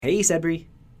Hey Sudbury,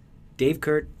 Dave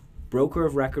Kurt, broker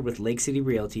of record with Lake City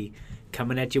Realty,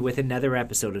 coming at you with another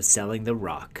episode of Selling the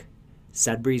Rock,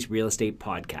 Sudbury's real estate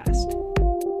podcast.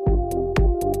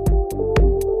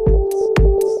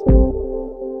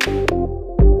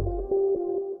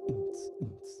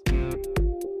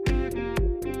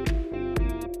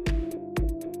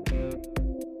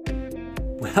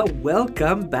 Well,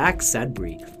 welcome back,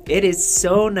 Sudbury. It is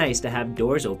so nice to have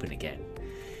doors open again.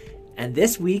 And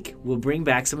this week, we'll bring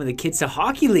back some of the kids to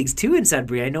hockey leagues too in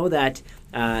Sudbury. I know that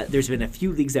there's been a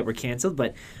few leagues that were canceled,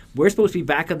 but we're supposed to be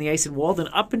back on the ice in Walden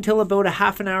up until about a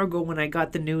half an hour ago when I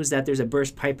got the news that there's a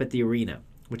burst pipe at the arena,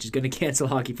 which is going to cancel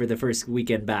hockey for the first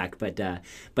weekend back. But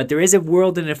there is a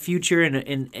world in a future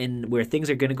and where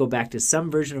things are going to go back to some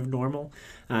version of normal,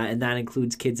 and that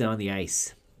includes kids on the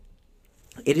ice.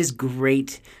 It is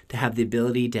great to have the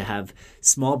ability to have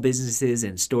small businesses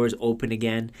and stores open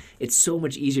again. It's so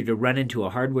much easier to run into a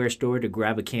hardware store to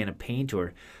grab a can of paint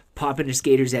or pop into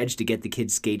Skater's Edge to get the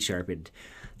kids' skate sharpened.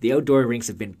 The outdoor rinks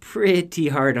have been pretty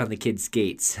hard on the kids'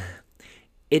 skates.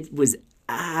 It was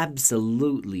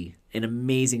absolutely an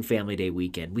amazing family day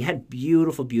weekend. We had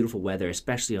beautiful, beautiful weather,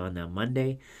 especially on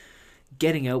Monday.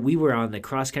 Getting out, we were on the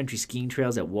cross-country skiing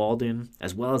trails at Walden,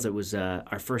 as well as it was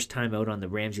our first time out on the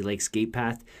Ramsey Lake skate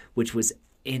path, which was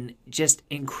in just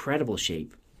incredible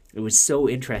shape. It was so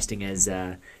interesting as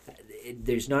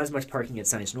there's not as much parking at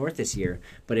Science North this year,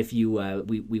 but if you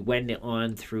we went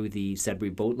on through the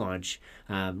Sudbury boat launch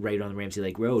right on the Ramsey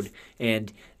Lake Road,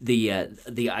 and the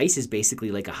ice is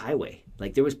basically like a highway.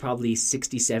 Like there was probably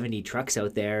 60, 70 trucks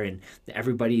out there, and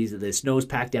the snow's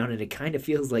packed down, and it kind of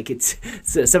feels like it's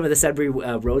some of the Sudbury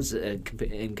roads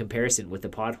in comparison with the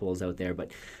potholes out there. But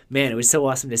man, it was so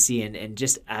awesome to see, and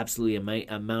just absolutely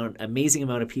amazing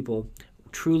amount of people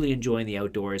truly enjoying the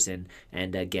outdoors. And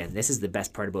again, this is the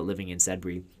best part about living in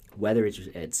Sudbury, whether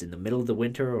it's in the middle of the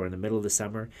winter or in the middle of the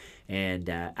summer, and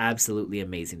absolutely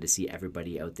amazing to see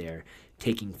everybody out there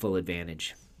taking full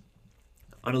advantage.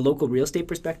 On a local real estate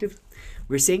perspective,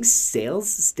 we're seeing sales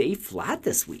stay flat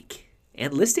this week,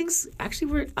 and listings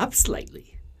actually were up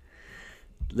slightly.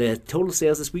 The total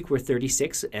sales this week were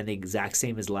 36, and the exact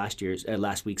same as last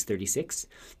week's 36.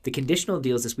 The conditional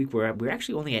deals this week we're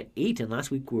actually only at 8, and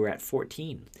last week we were at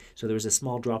 14. So there was a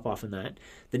small drop off in that.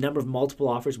 The number of multiple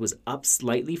offers was up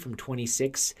slightly from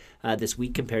 26 this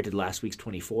week compared to last week's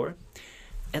 24.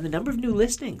 And the number of new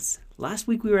listings. Last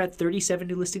week we were at 37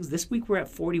 new listings. This week we're at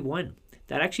 41.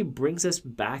 That actually brings us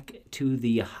back to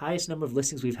the highest number of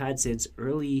listings we've had since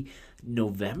early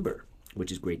November,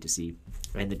 which is great to see.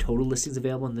 And the total listings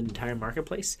available in the entire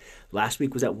marketplace, last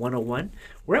week was at 101.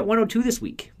 We're at 102 this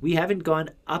week. We haven't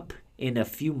gone up in a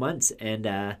few months, and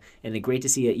it's great to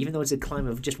see it. Even though it's a climb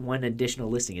of just one additional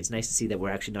listing, it's nice to see that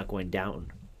we're actually not going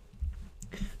down.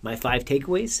 My 5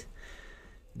 takeaways.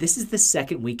 This is the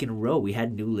second week in a row we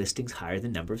had new listings higher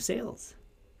than number of sales.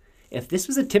 If this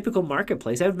was a typical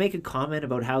marketplace, I would make a comment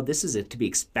about how this is to be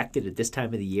expected at this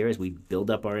time of the year as we build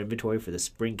up our inventory for the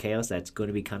spring chaos that's going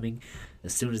to be coming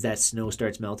as soon as that snow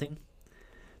starts melting.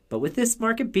 But with this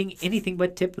market being anything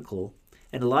but typical,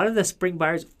 and a lot of the spring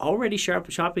buyers already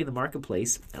shopping in the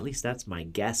marketplace, at least that's my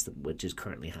guess, which is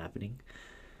currently happening,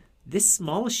 this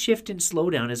small shift in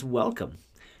slowdown is welcome.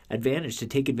 Advantage to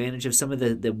take advantage of some of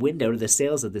the wind out of the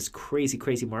sails of this crazy,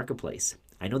 crazy marketplace.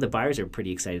 I know the buyers are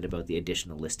pretty excited about the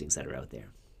additional listings that are out there.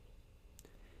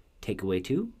 Takeaway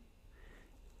 2.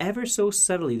 Ever so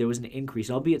subtly, there was an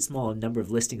increase, albeit small, in number of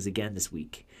listings again this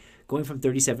week, going from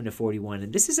 37 to 41.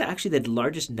 And this is actually the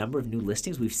largest number of new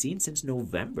listings we've seen since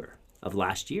November of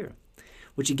last year,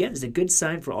 which again is a good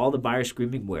sign for all the buyers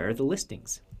screaming, where are the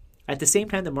listings? At the same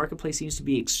time, the marketplace seems to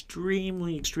be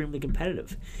extremely, extremely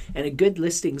competitive. And good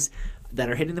listings that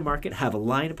are hitting the market have a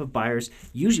lineup of buyers,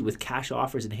 usually with cash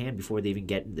offers in hand before they even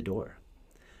get in the door.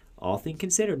 All things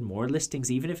considered, more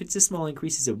listings, even if it's a small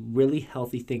increase, is a really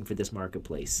healthy thing for this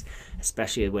marketplace,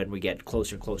 especially when we get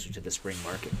closer and closer to the spring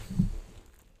market.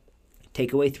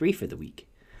 Takeaway 3 for the week.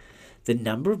 The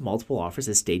number of multiple offers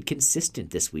has stayed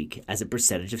consistent this week as a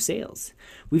percentage of sales.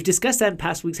 We've discussed that in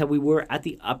past weeks, how we were at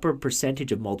the upper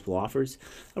percentage of multiple offers,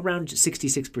 around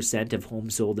 66% of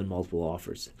homes sold in multiple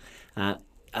offers.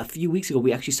 A few weeks ago,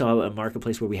 we actually saw a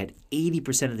marketplace where we had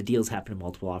 80% of the deals happen in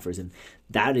multiple offers, and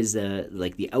that is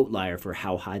like the outlier for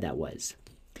how high that was.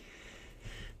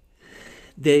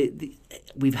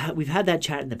 We've had that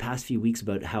chat in the past few weeks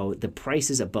about how the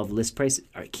prices above list price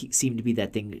seem to be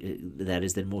that thing that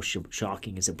is the most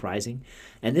shocking and surprising.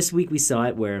 And this week we saw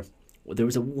it where there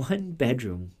was a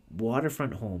 1-bedroom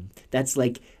waterfront home that's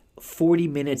like 40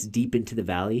 minutes deep into the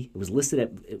valley. It was listed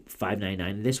at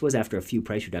 $599. This was after a few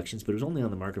price reductions, but it was only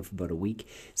on the market for about a week.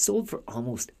 Sold for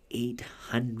almost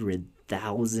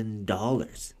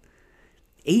 $800,000.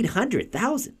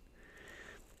 $800,000.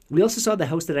 We also saw the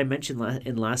house that I mentioned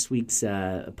in last week's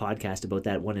podcast about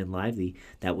that one in Lively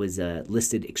that was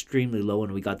listed extremely low,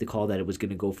 and we got the call that it was going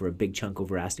to go for a big chunk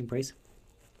over asking price.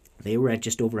 They were at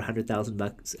just over $100,000,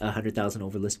 $100,000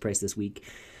 over list price this week.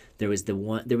 There was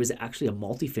actually a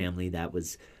multifamily that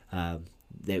was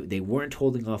they weren't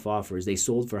holding off offers. They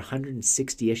sold for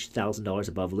 $160,000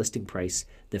 above listing price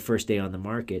the first day on the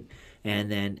market, and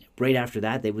then right after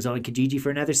that, they was on Kijiji for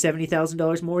another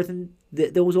 $70,000 more than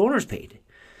those owners paid.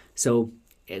 So,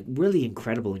 a really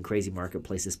incredible and crazy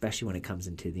marketplace, especially when it comes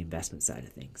into the investment side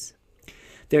of things.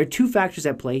 There are two factors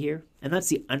at play here, and that's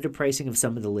the underpricing of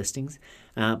some of the listings,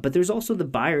 but there's also the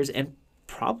buyers and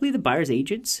probably the buyer's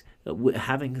agents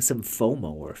having some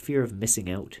FOMO or fear of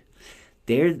missing out.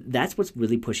 That's what's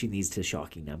really pushing these to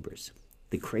shocking numbers.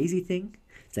 The crazy thing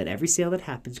is that every sale that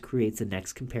happens creates the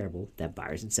next comparable that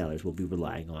buyers and sellers will be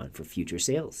relying on for future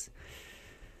sales.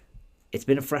 It's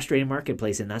been a frustrating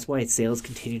marketplace, and that's why its sales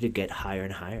continue to get higher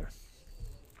and higher.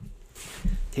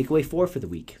 Takeaway 4 for the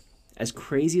week. As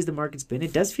crazy as the market's been,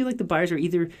 it does feel like the buyers are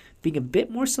either being a bit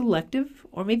more selective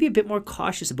or maybe a bit more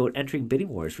cautious about entering bidding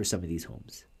wars for some of these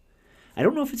homes. I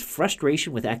don't know if it's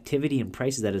frustration with activity and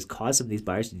prices that has caused some of these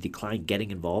buyers to decline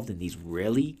getting involved in these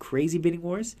really crazy bidding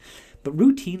wars, but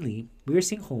routinely, we are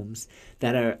seeing homes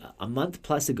that are a month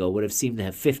plus ago would have seemed to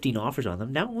have 15 offers on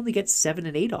them, now only get 7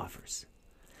 and 8 offers.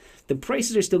 The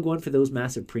prices are still going for those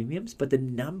massive premiums, but the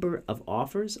number of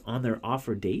offers on their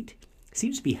offer date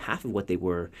seems to be half of what they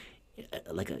were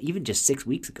even just 6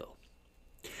 weeks ago.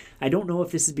 I don't know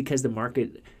if this is because the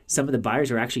market, some of the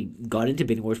buyers are actually got into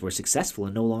bidding wars, were successful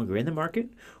and no longer in the market,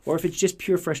 or if it's just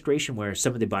pure frustration where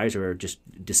some of the buyers are just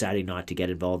deciding not to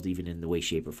get involved even in the way,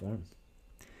 shape, or form.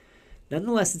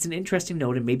 Nonetheless, it's an interesting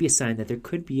note and maybe a sign that there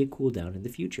could be a cool down in the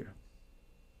future.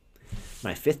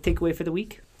 My 5th takeaway for the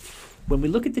week. When we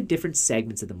look at the different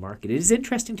segments of the market, it is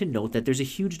interesting to note that there's a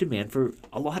huge demand for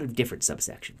a lot of different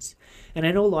subsections. And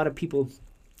I know a lot of people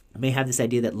may have this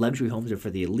idea that luxury homes are for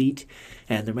the elite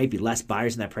and there might be less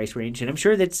buyers in that price range, and I'm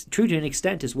sure that's true to an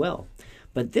extent as well.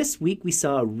 But this week we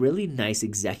saw a really nice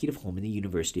executive home in the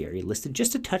university area listed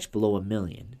just a touch below $1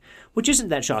 million, which isn't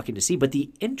that shocking to see, but the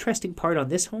interesting part on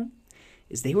this home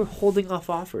is they were holding off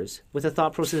offers with a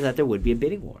thought process that there would be a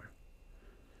bidding war.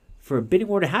 For a bidding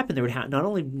war to happen, there would not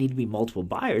only need to be multiple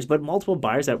buyers, but multiple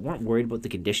buyers that weren't worried about the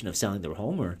condition of selling their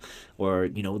home or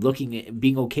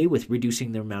being okay with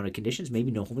reducing the amount of conditions,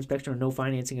 maybe no home inspection or no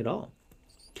financing at all.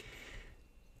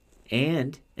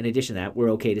 And in addition to that, we're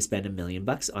okay to spend $1 million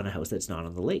on a house that's not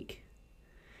on the lake.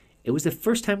 It was the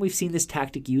first time we've seen this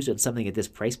tactic used on something at this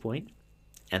price point,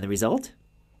 and the result?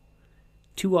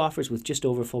 2 offers with just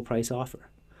over full price offer,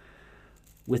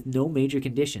 with no major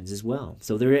conditions as well.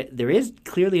 So there is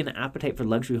clearly an appetite for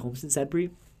luxury homes in Sudbury,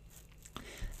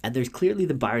 and there's clearly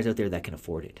the buyers out there that can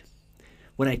afford it.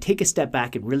 When I take a step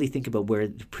back and really think about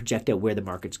project out where the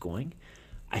market's going,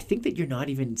 I think that you're not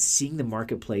even seeing the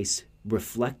marketplace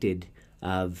reflected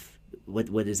of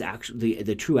what is actually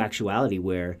the true actuality,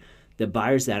 where the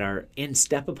buyers that are in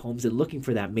step-up homes and looking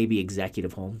for that maybe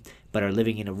executive home, but are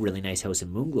living in a really nice house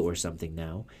in Moonglow or something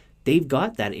now, they've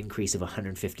got that increase of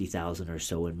 $150,000 or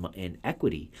so in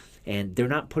equity, and they're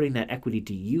not putting that equity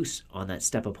to use on that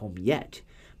step-up home yet.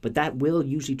 But that will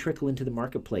usually trickle into the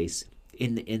marketplace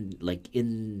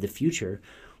in the future,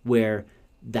 where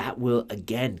that will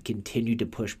again continue to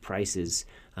push prices,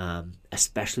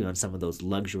 especially on some of those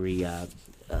luxury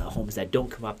homes that don't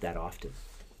come up that often.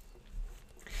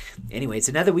 Anyway, it's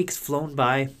another week's flown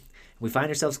by. We find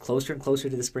ourselves closer and closer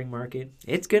to the spring market.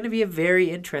 It's going to be very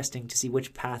interesting to see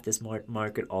which path this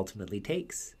market ultimately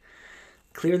takes.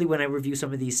 Clearly, when I review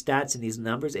some of these stats and these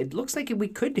numbers, it looks like we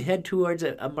could head towards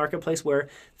a marketplace where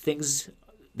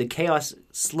the chaos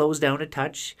slows down a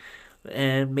touch,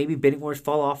 and maybe bidding wars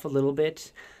fall off a little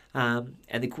bit. And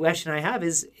the question I have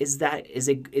is that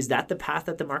the path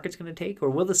that the market's going to take, or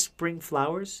will the spring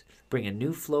flowers bring a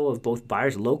new flow of both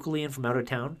buyers locally and from out of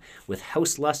town, with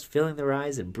house lust filling their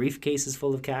eyes and briefcases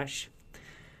full of cash?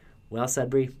 Well,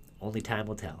 Sudbury, only time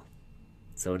will tell.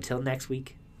 So until next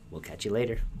week, we'll catch you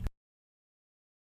later.